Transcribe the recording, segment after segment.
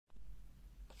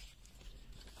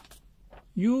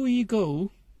Uyigao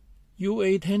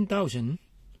Ua10000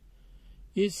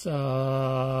 is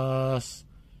a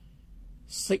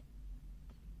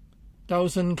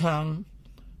 6,000 count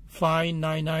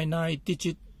 5999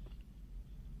 digit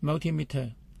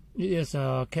multimeter. It is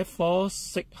a Cativ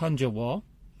 600V,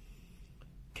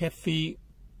 Cativ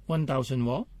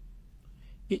 1000V.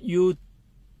 It uses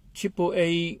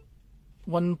AAA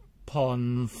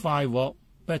 1.5V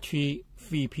battery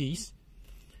 3-piece.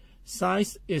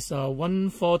 Size is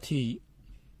 140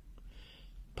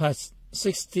 plus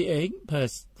 68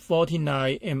 plus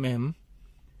 49 mm.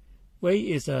 Weight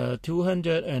is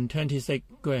 226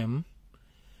 grams.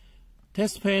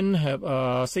 Test pen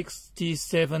have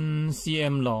 67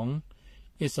 cm long.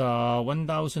 It's a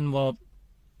 1000V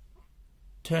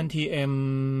 20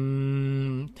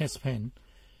 mm test pen.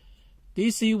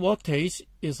 DC voltage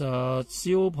is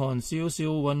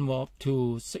 0.001V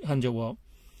to 600V.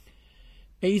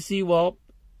 AC volt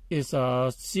is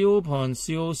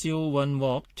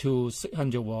 0.001V to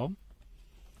 600V.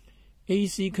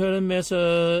 AC current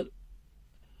measured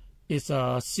is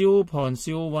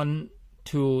 0.01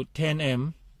 to 10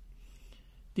 amp.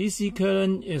 DC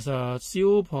current is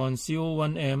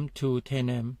 0.01 amp to 10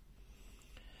 amp.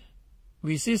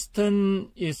 Resistance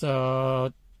is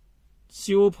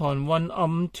 0.1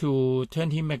 ohm to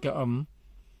 20 mega ohm.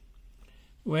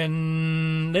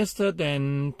 When less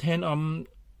than 10 ohm,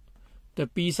 the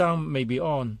B sound may be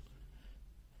on.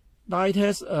 Die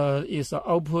test is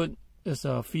output is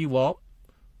 3V,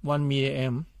 1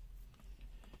 milliamp.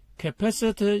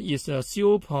 Capacitor is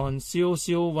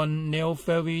 0.001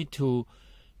 nF to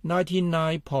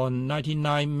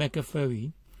 99.99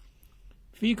 megafarad.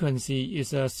 Frequency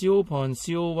is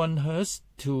 0.01 Hz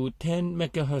to 10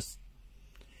 MHz.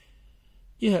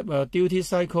 You have a duty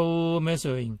cycle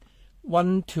measuring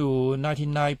 1 to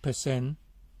 99%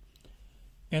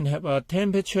 and have a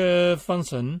temperature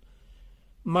function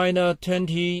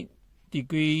 -20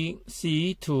 degrees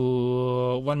C to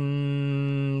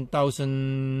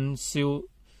 1000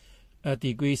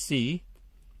 degrees C.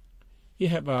 You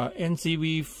have a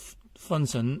NCV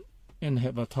function and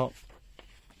have a top.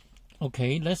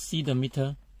 Okay, let's see the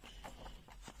meter.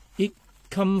 It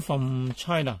comes from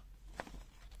China.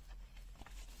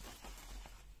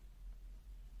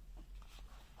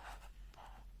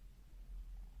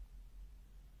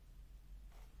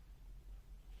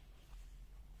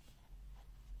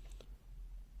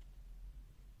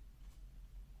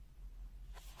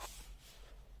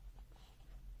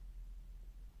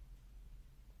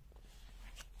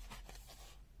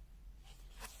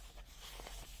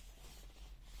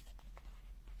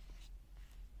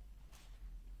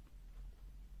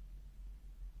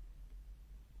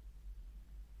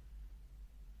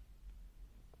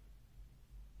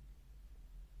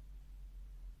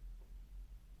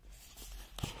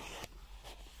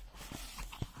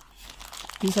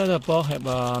 Inside the box have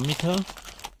a meter,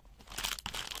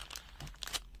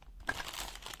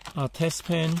 a test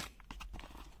pen,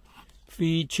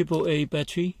 3 AAA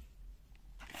battery,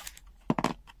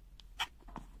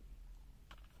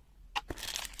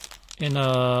 and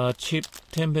a chip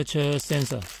temperature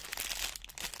sensor.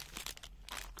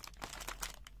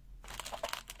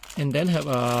 And then have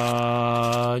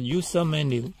a user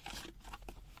menu.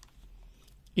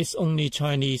 It's only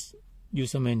Chinese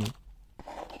user menu.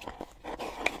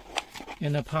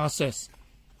 And a process.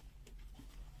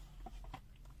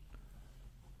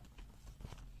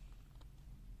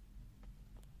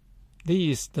 This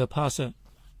is the parser.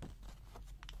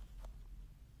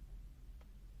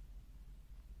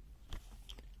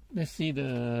 Let's see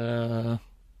the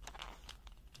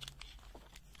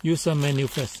user menu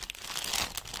first.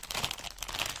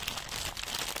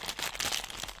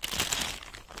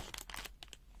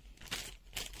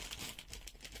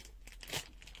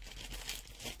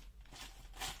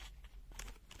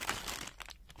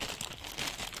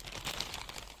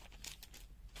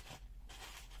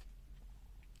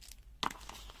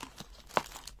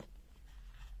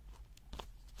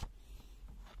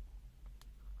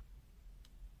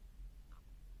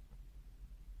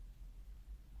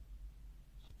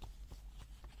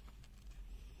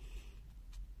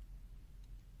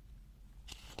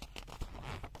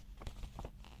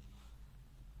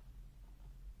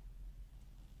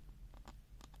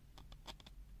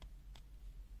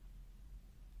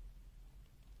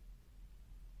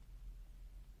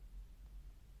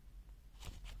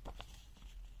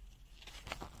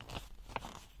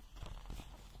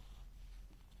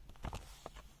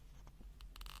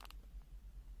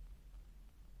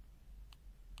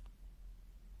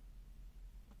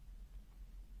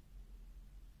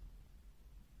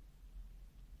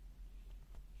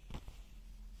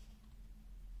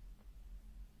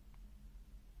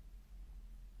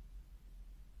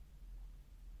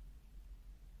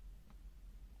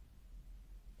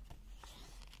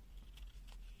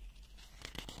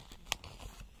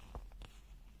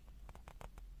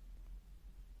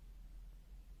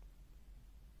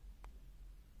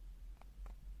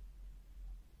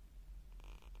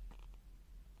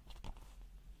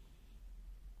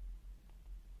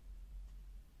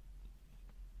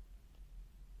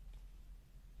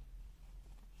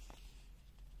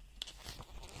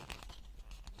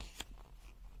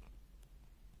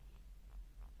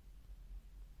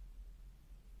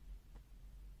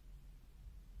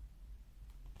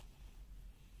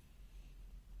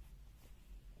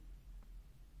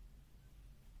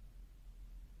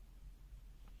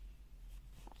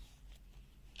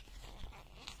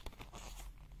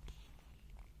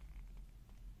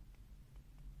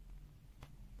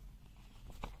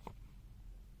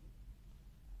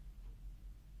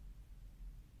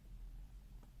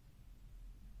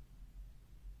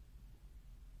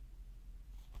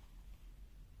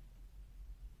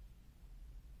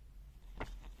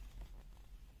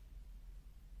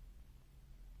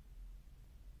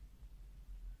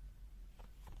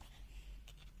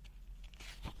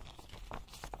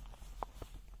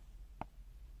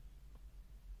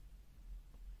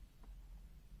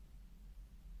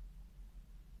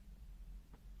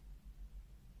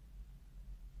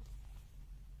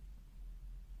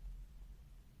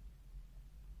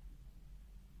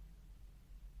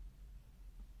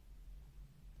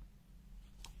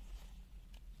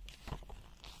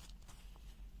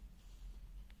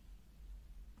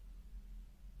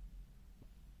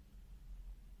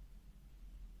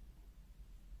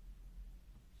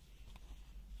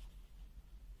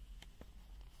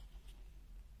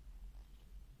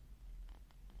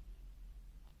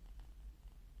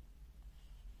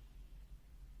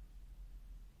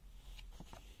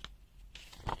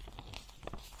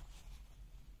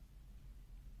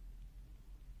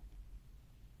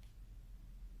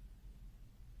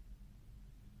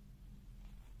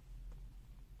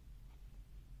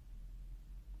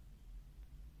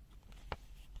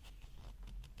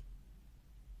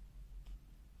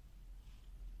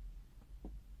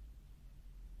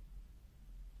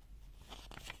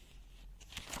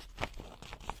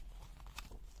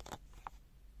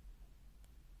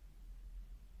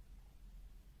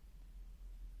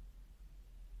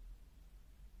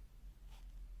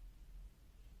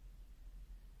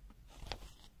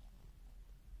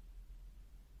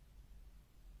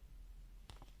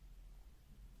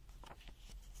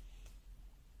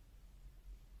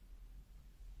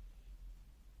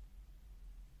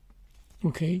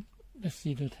 Okay, let's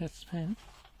see the test pan.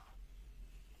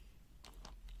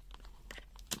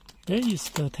 There is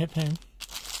the test pan.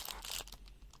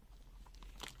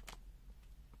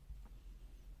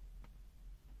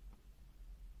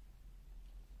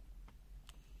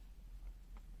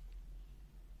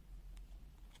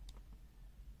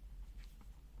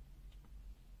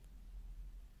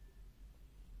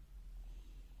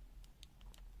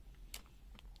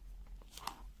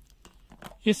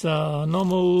 It's a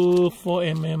normal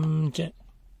 4mm jet,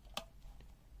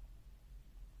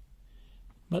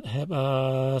 but have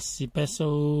a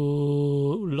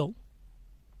special lock,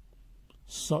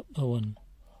 short one.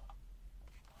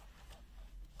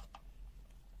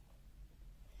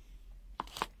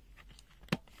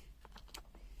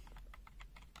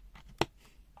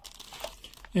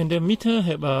 And the meter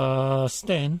have a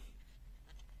stand.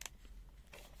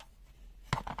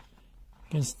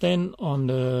 Can stand on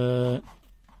the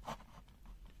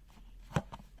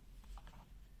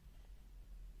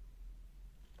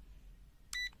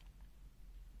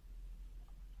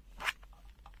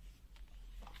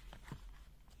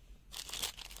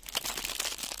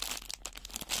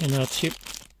and a chip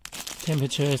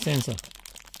temperature sensor.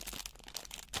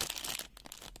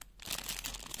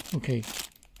 Okay,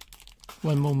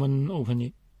 one moment, open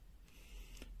it.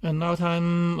 And now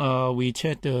time we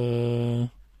check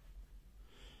the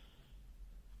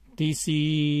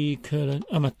DC current,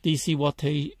 DC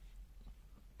voltage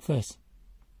first.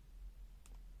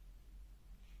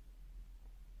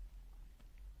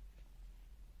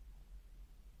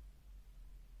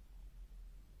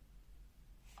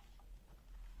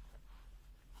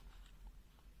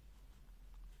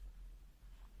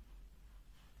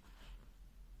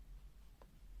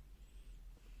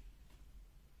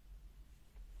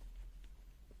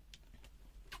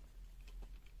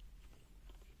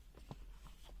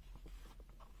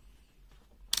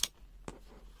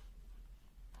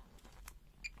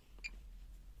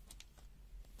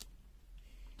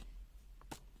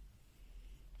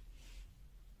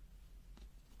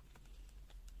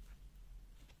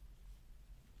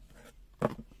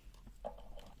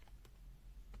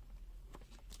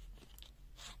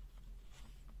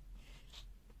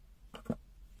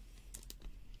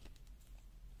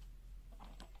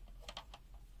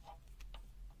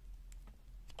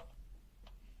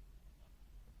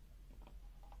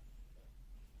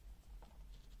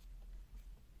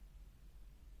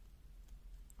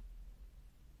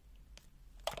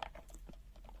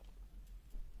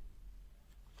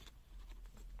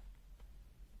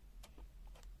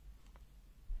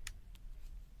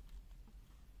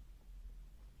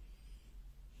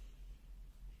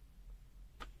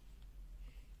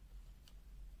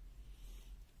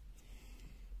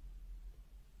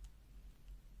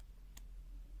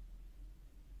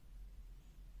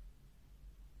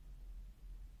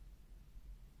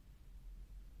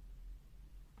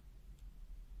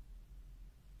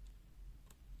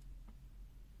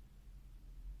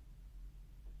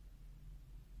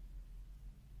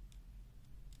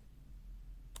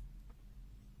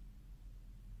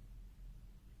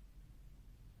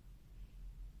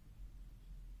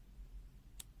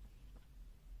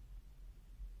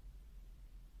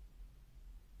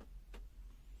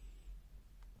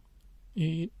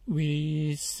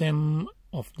 We some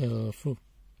of the fruit.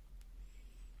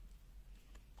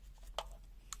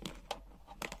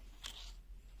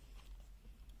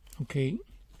 Okay,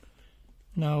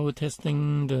 now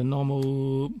testing the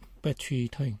normal battery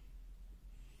type.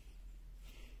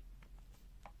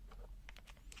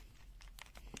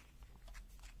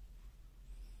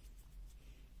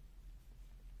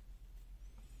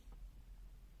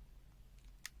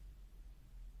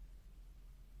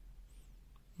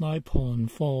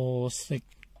 .46.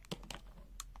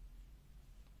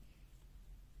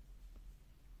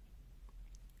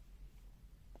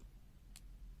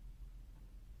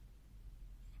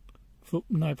 Foot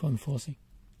 9.46.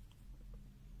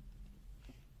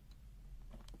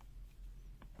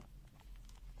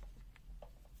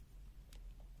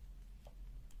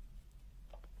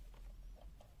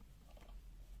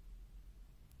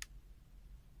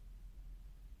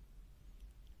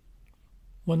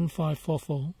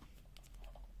 $1544.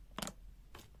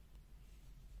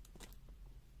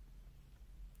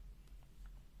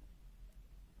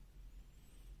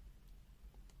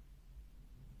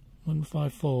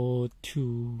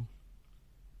 $1542.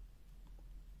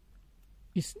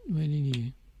 It's very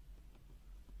near.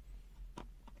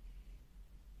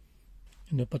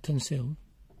 And the button cell.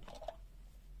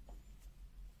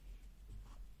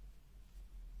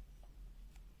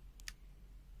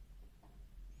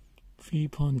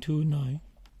 $3.29.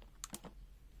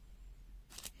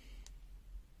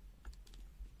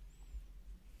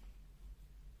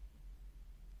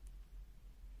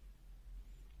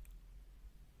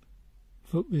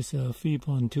 Foot is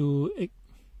 3.28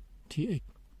 T8.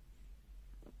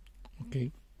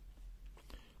 Okay.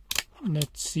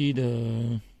 Let's see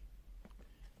the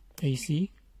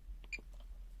AC.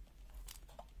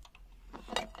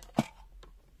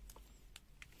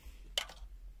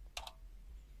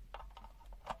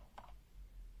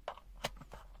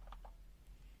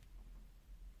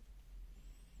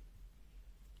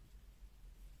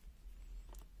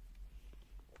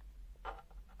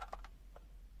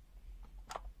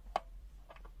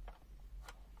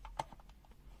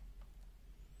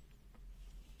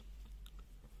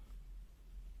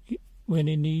 When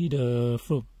you need a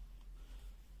foot,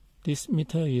 this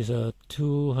meter is a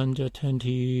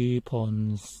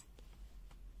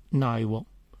 220.9 watt.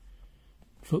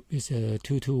 Foot is a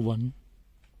 221.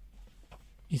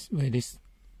 It's very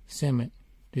same as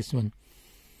this one,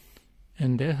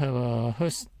 and they have a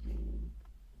hertz.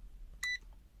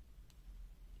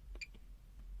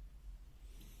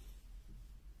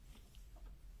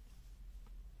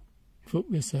 Foot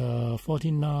is a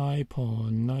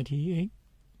 49.98.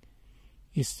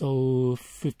 It's so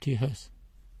 50 hertz,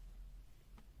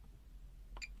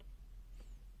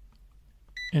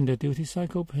 and the duty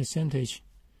cycle percentage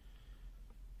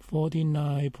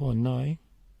 49.9.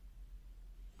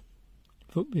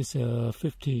 Foot is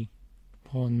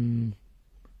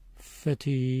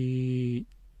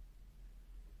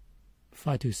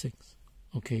 50.3526.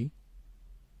 Okay,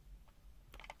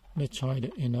 let's try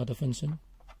another function.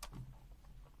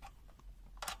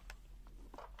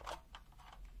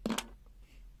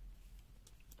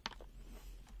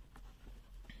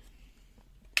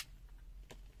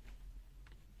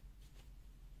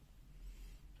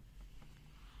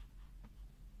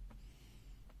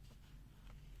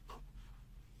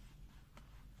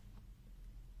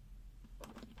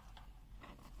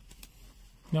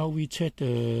 Now we check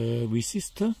the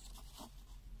resistor.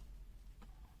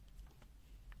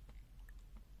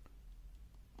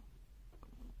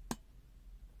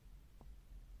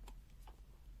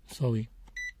 Sorry,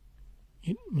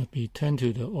 it must be turned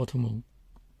to the auto mode.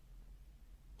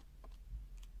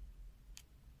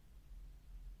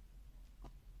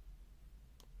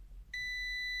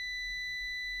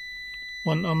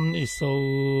 One ohm is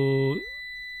so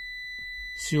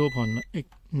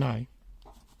 0.89.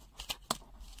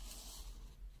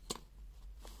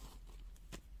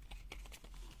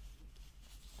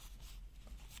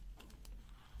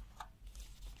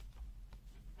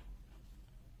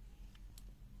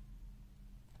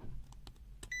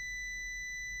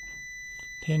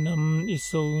 Ten ohm is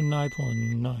so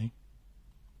 9.9.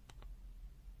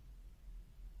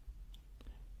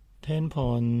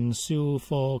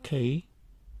 10.04K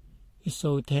is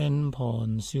so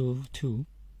 10.02.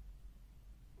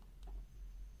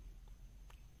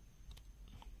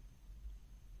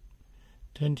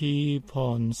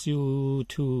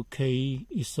 20.02K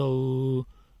is so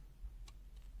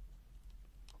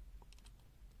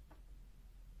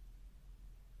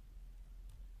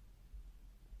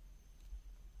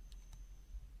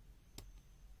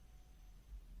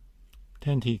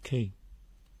 20K.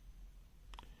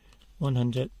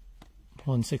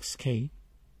 100.6K.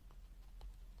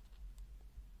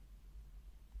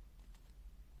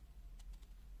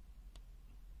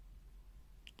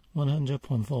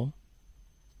 100.4.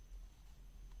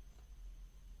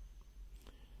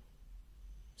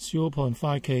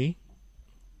 0.5K.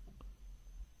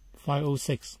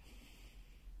 506.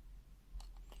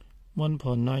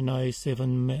 1.997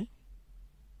 meg.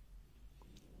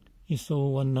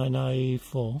 ISO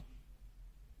 1994.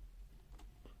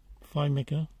 5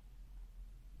 mega.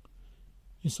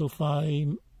 ISO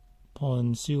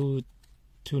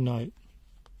 5.029.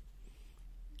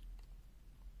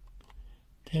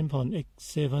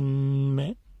 10.87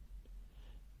 meg.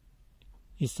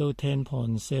 ISO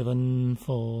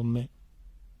 10.74 meg.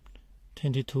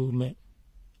 22 meg.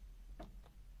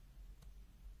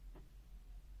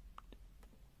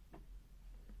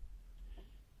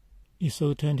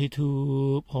 ISO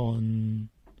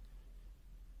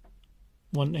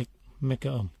 22.18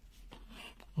 mega ohm.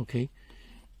 Okay.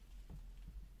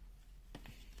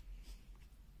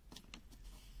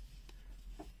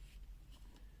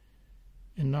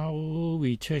 And now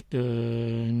we check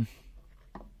the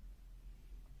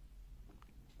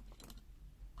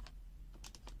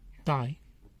die.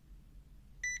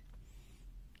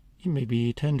 It may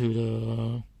be turned to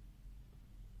the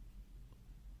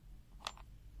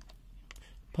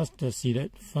past the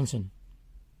select function.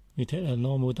 We take a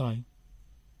normal die.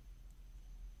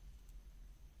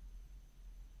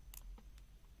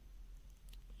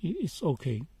 It's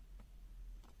okay.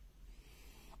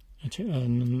 I check a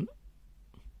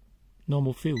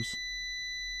normal fuse.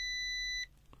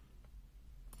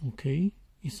 Okay,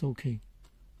 it's okay.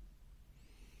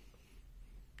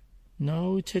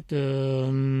 Now check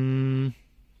the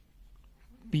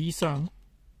B sound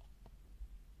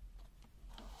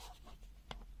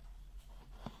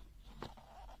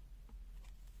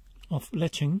of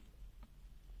latching.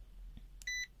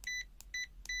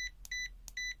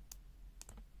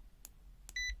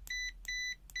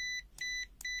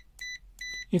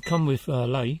 It comes with a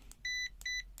light.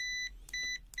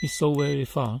 It's so very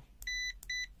far.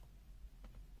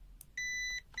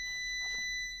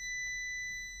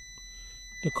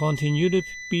 The continuity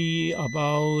be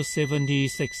about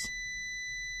 76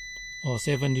 or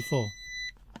 74.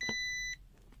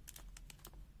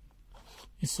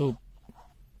 It's so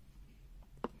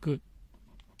good.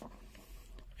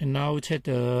 And now check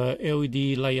the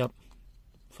LED light up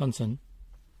function.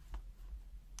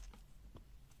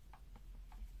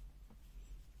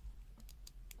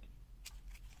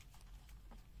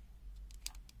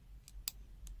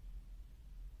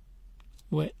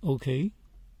 Red okay.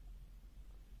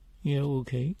 Yellow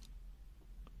okay.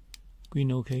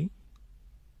 Green okay.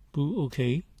 Blue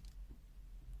okay.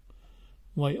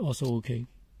 White also okay.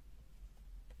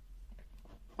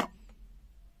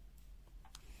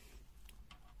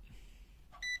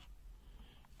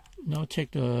 Now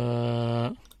check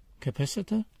the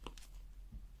capacitor.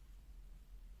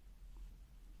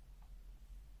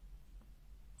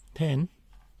 A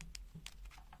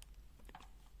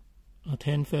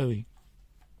 10V.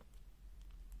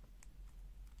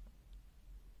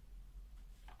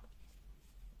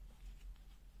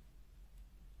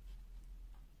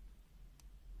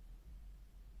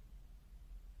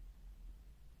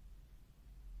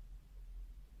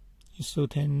 So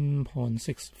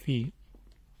 10.6 feet.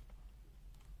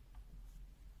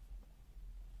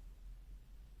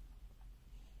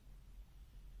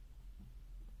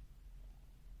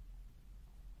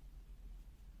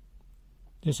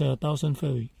 There's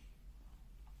 1000V.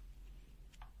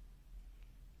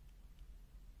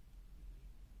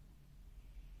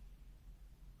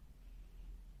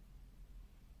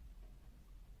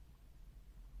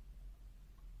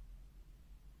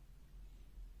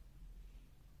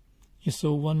 It's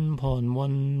so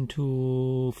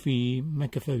 1.123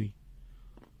 megafarad.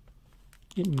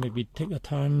 It maybe take a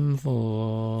time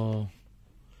for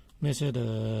measure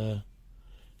the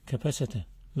capacitor,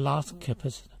 last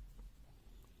capacitor.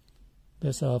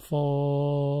 There's a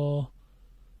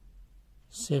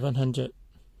 700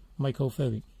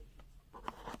 microfarad.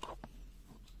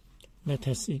 Let's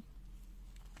test it.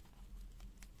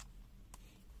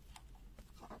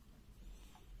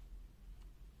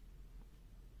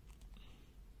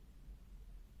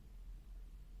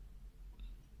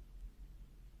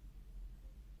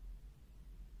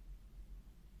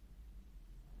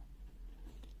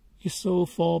 It's so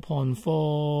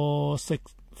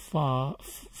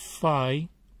 4.465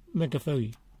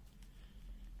 megafarad.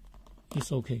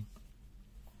 It's okay.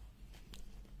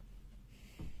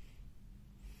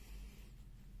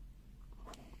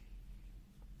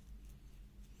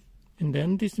 And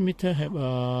then this meter have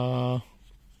a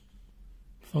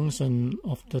function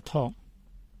of the torque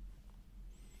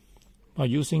by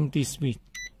using this switch,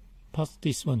 plus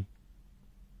this one,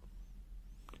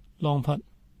 long part.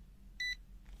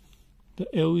 The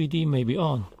LED may be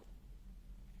on.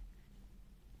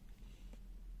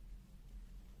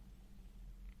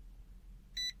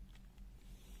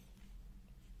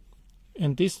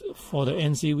 And this for the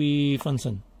NCV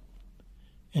function.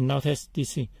 And now test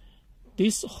DC.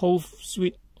 This whole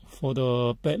switch for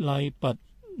the backlight but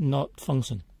not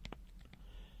function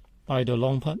by the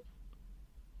long part.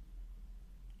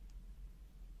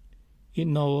 It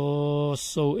no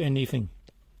show anything.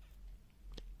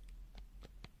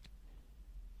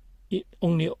 It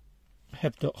only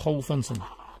have the whole function.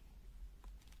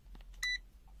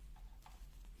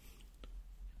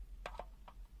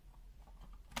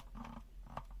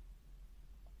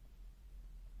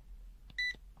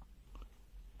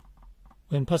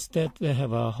 When past that, they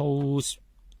have a whole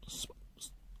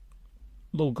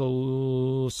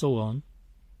logo so on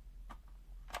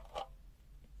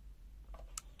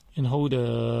and hold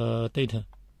the data.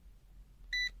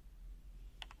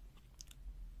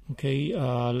 Okay,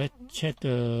 let's check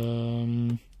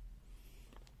the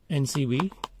NCV.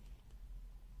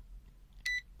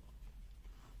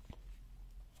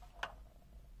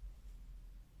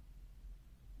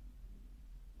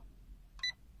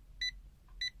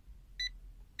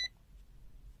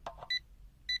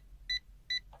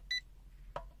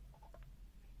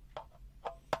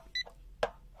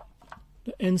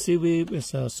 The NCV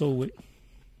is so weak.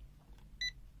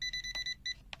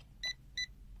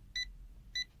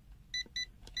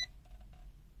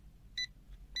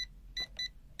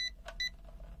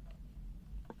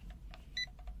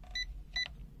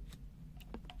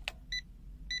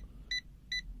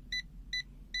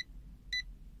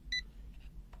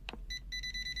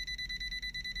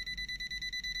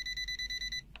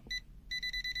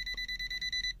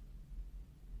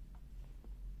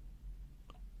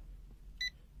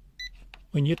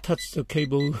 when you touch the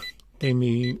cable, they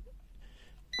may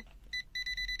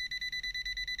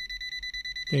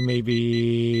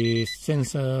be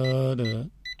sensor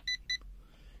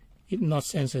it's not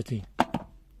sensitive.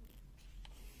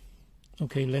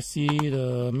 Okay, let's see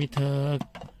the meter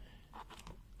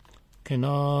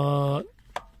cannot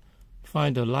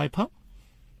find the light path.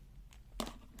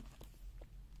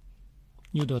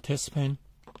 Use the test pen.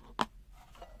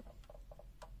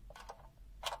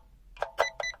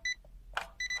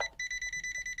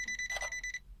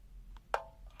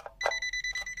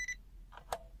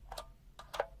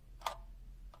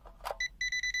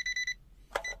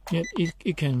 Yet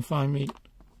it can find it.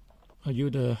 I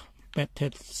use the back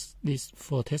test this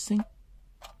for testing.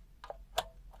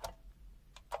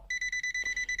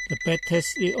 The back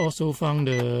test it also found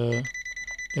the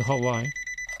hot wire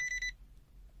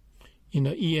in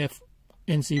the EF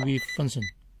NCV function.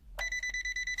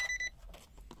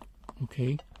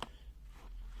 Okay.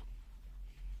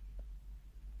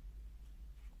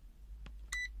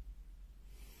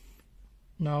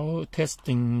 Now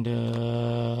testing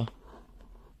the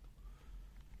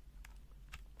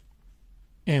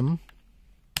M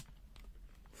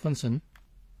function.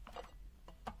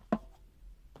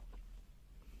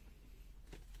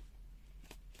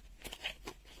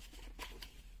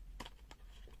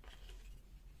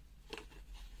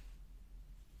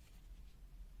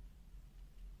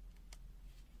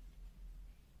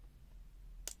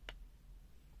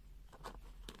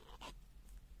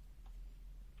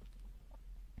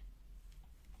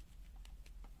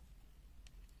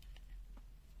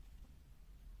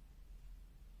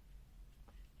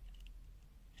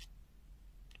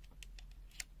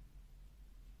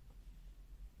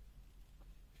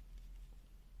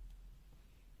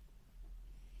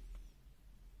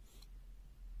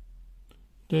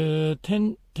 The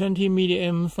 20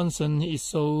 milliamp function is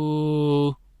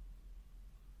so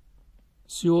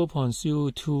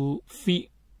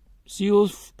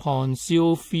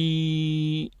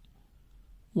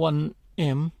 0.031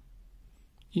 M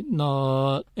is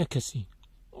not accuracy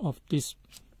of this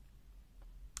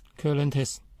current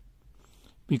test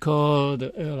because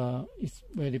the error is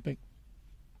very big.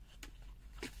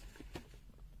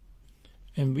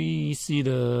 And we see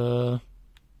the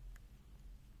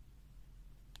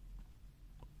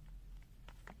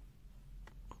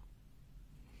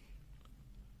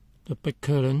big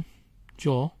current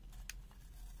draw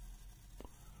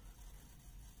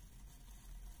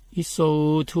is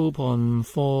so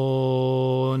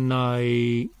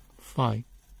 2.495.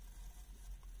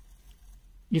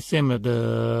 It's same as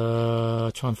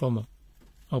the transformer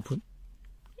output.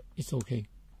 It's okay.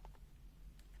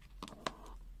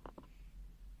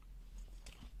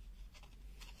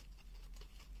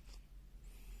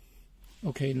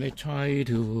 Okay, let's try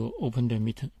to open the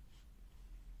meter.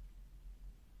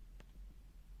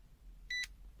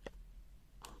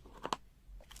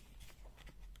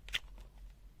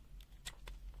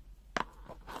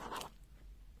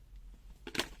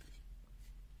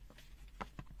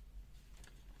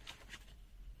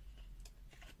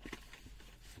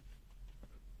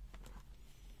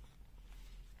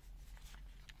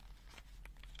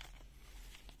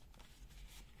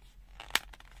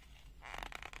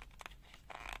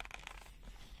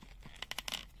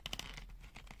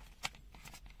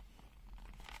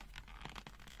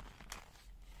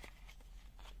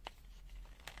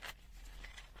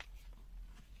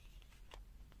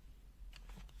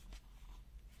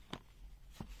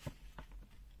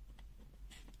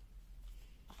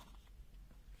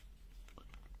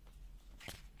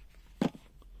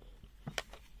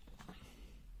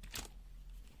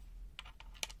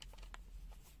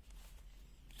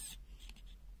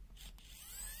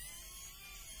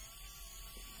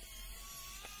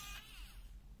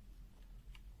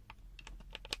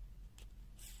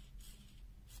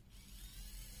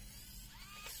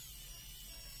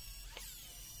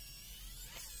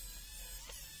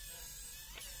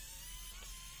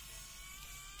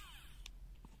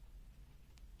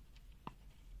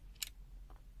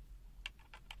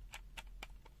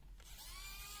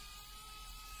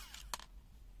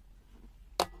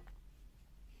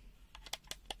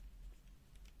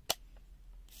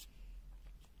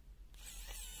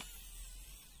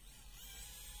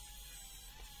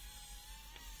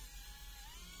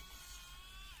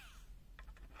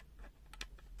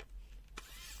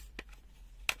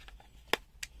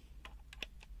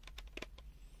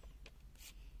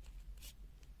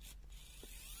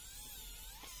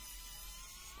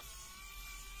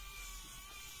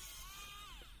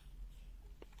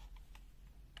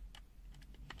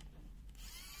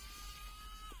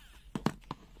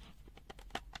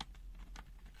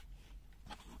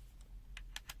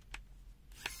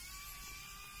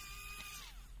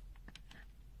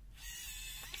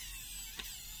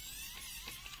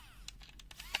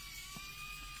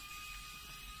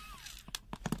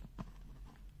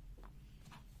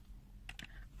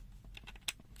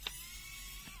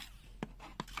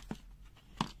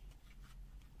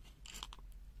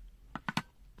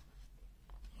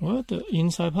 Well, the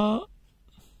inside part,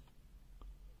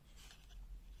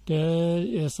 there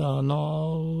is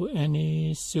no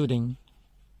any shielding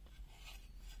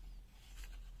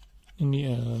in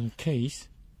the case.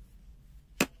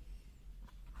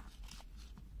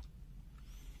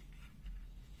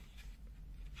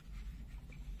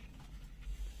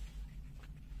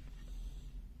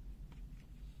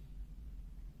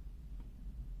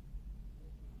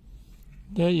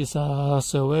 There is a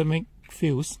ceramic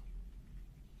fuse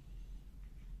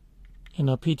and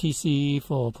a PTC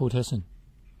for protection.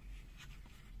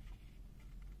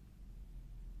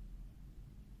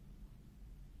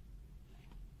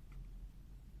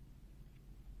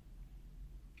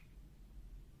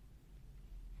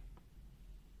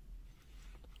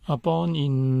 A bond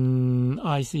in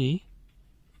IC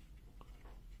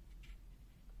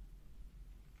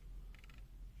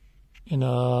and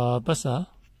a buzzer,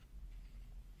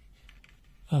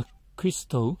 a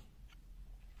crystal,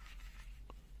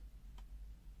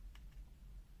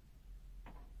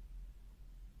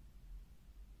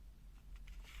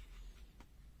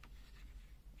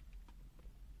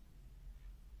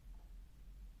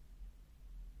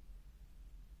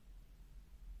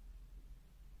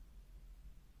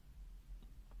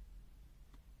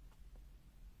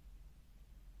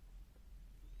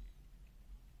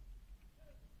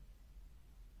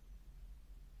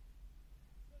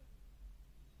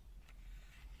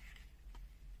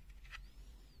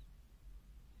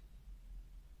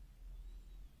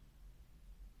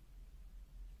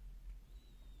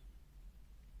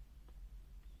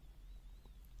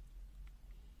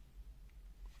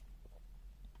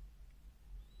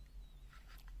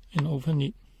 and open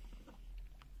it.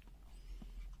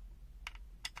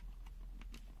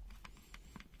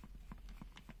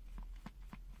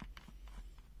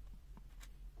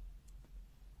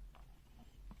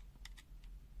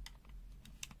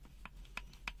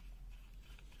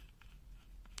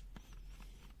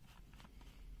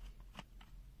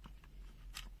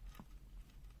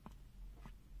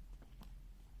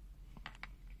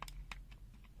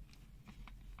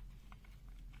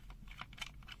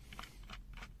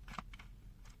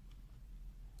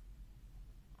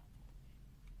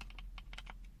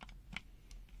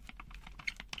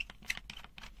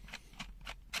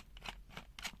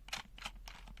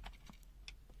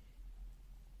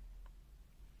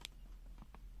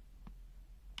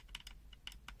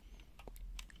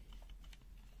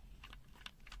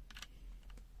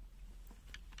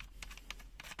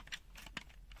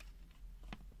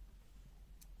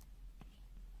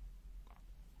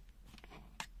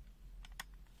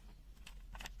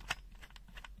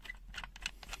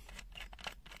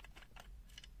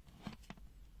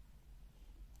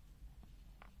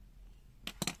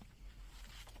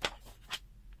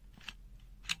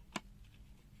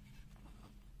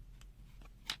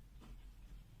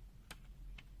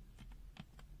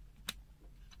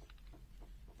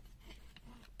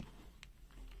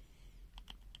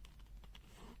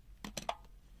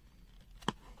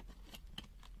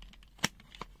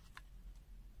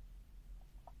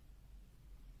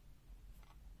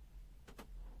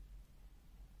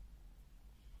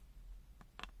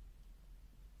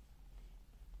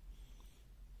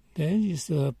 There is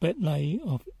a backlight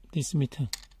of this meter.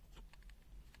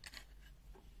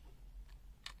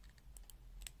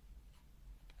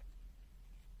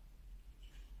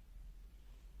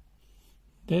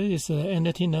 There is an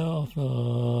antenna of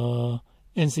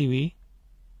NCV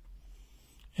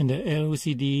and the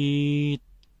LCD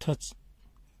touch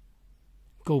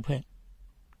go pad.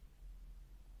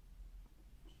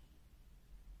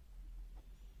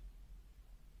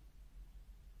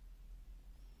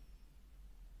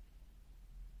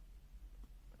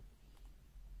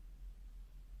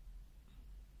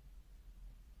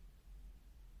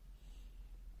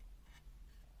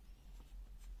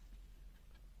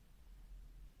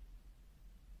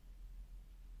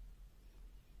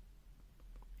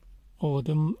 Oh,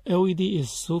 the LED is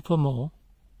super small.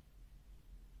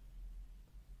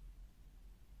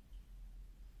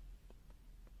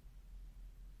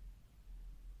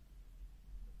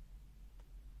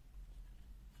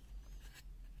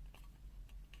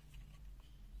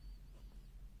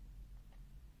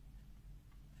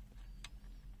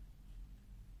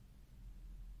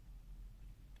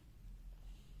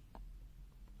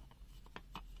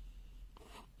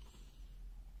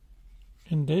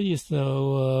 And there is the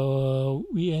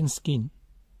VN skin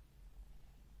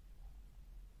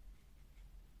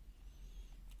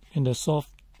and the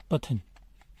soft button.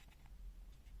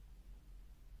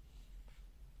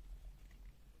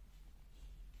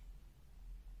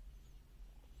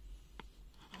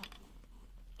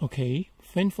 Okay,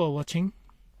 thanks for watching.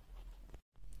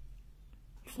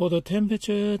 For the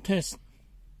temperature test,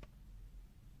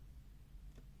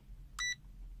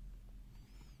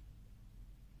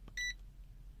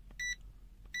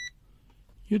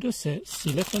 you just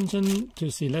select function to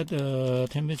select the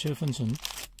temperature function,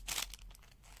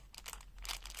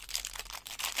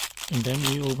 and then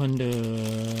we open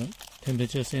the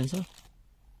temperature sensor.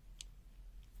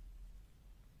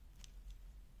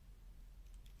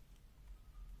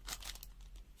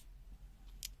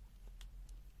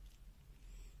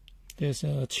 There's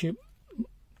a chip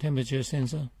temperature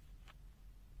sensor.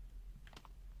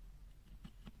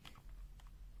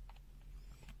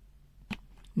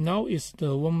 Now it's the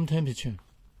room temperature.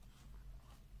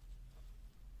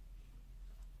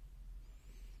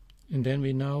 And then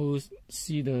we now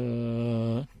see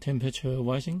the temperature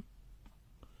rising.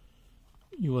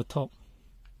 You will talk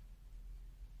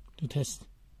to test.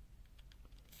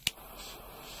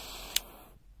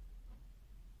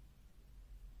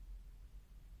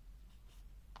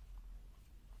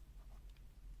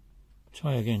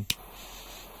 Try again.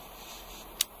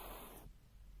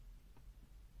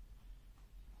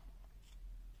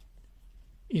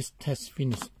 It's test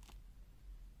finished.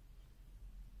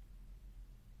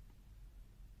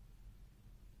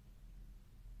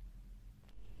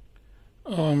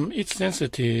 Its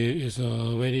density is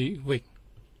very weak.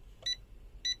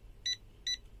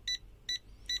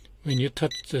 When you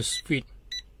touch the speed,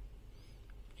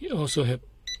 it also have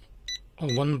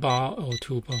a 1 bar or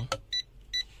 2 bar.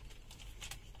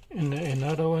 And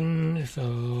another one is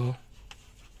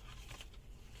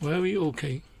very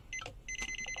okay.